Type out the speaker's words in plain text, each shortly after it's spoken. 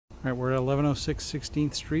Alright, we're at 1106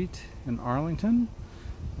 16th Street in Arlington.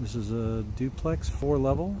 This is a duplex,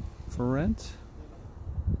 4-level for rent.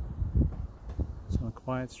 It's on a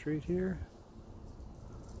quiet street here.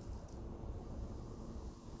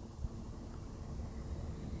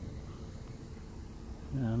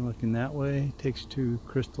 And looking that way takes you to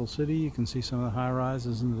Crystal City. You can see some of the high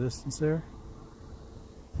rises in the distance there.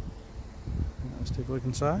 Let's take a look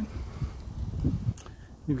inside.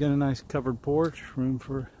 You've got a nice covered porch, room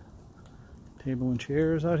for table and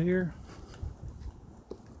chairs out here.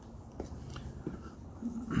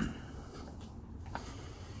 As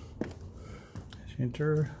you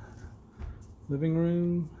enter, living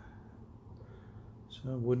room. So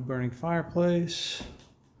wood burning fireplace,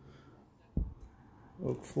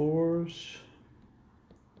 oak floors.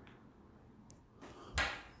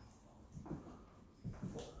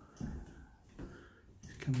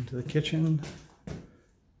 Come into the kitchen.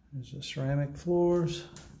 There's the ceramic floors.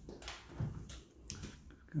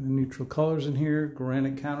 Got neutral colors in here,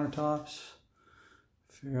 granite countertops,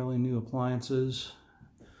 fairly new appliances,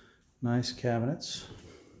 nice cabinets.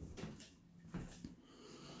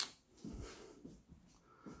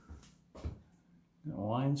 Got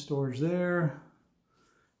wine storage there,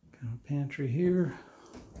 kind of pantry here,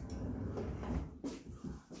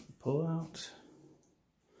 pull out.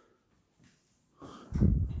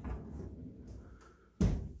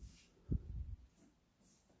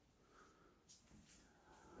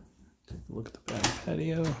 Look at the back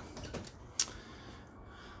patio. So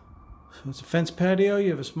it's a fence patio.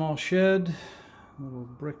 You have a small shed, a little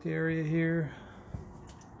bricked area here.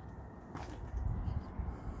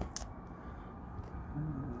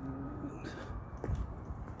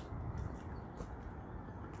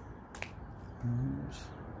 And there's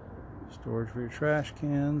storage for your trash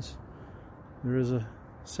cans. There is a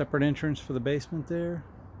separate entrance for the basement there.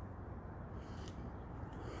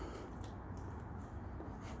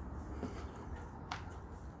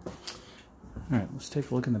 All right, let's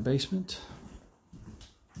take a look in the basement.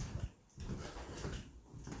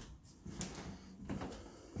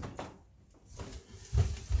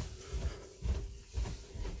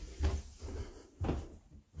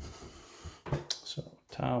 So,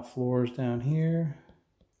 tile floors down here.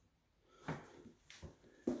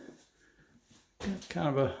 Got kind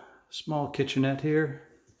of a small kitchenette here.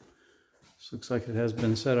 This looks like it has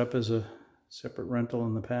been set up as a separate rental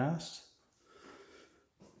in the past.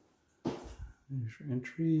 There's your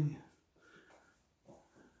entry.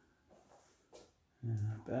 And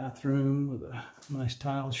a bathroom with a nice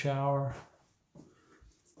tiled shower.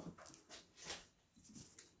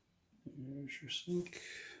 There's your sink.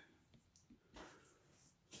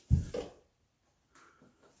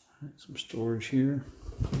 Right, some storage here.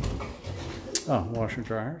 Oh, washer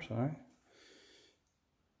dryer, sorry.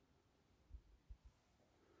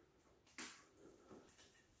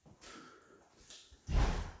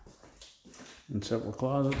 And several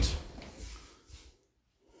closets.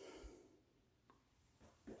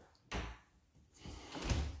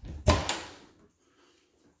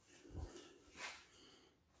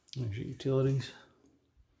 There's your utilities.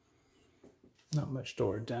 Not much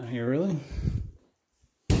storage down here, really.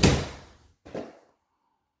 Hookups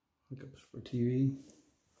for TV.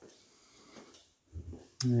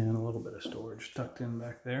 And a little bit of storage tucked in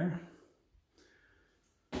back there.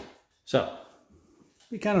 So,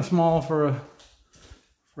 be kind of small for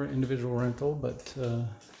an individual rental, but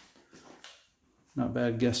not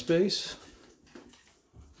bad guest space.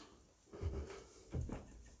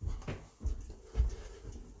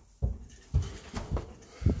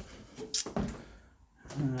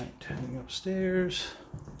 All right, heading upstairs.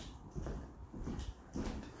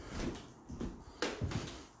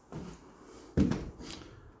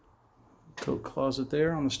 Coat closet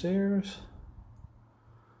there on the stairs.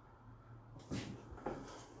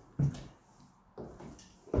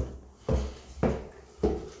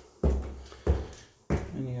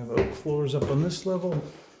 Floors up on this level.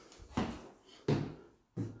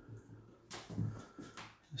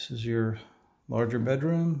 This is your larger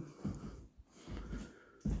bedroom.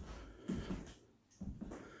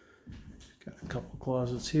 Got a couple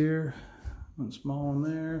closets here, one small one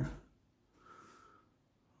there,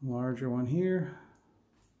 larger one here.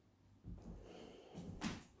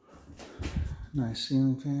 Nice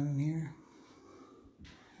ceiling fan in here.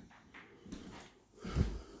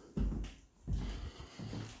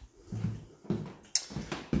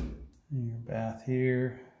 And your bath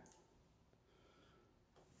here.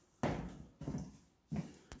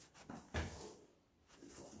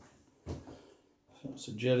 So it's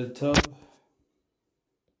a jetted tub.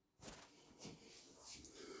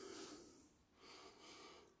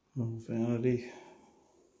 Little vanity.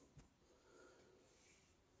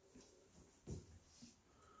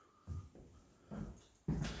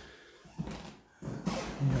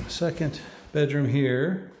 second bedroom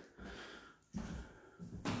here,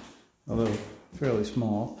 although fairly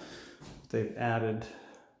small. They've added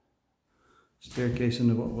staircase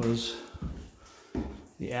into what was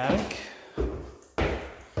the attic.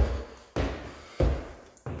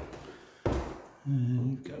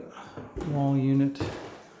 And you've got a wall unit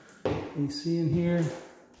AC in here,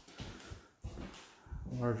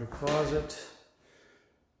 larger closet,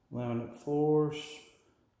 laminate floors,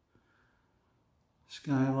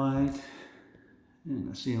 skylight,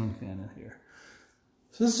 and a ceiling fan in here.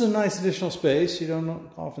 So this is a nice additional space. You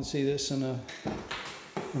don't often see this in an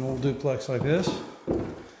old duplex like this.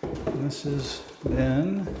 And this is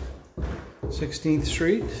then 16th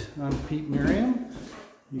Street. I'm Pete Merriam.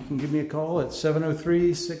 You can give me a call at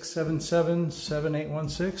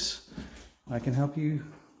 703-677-7816. I can help you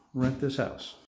rent this house.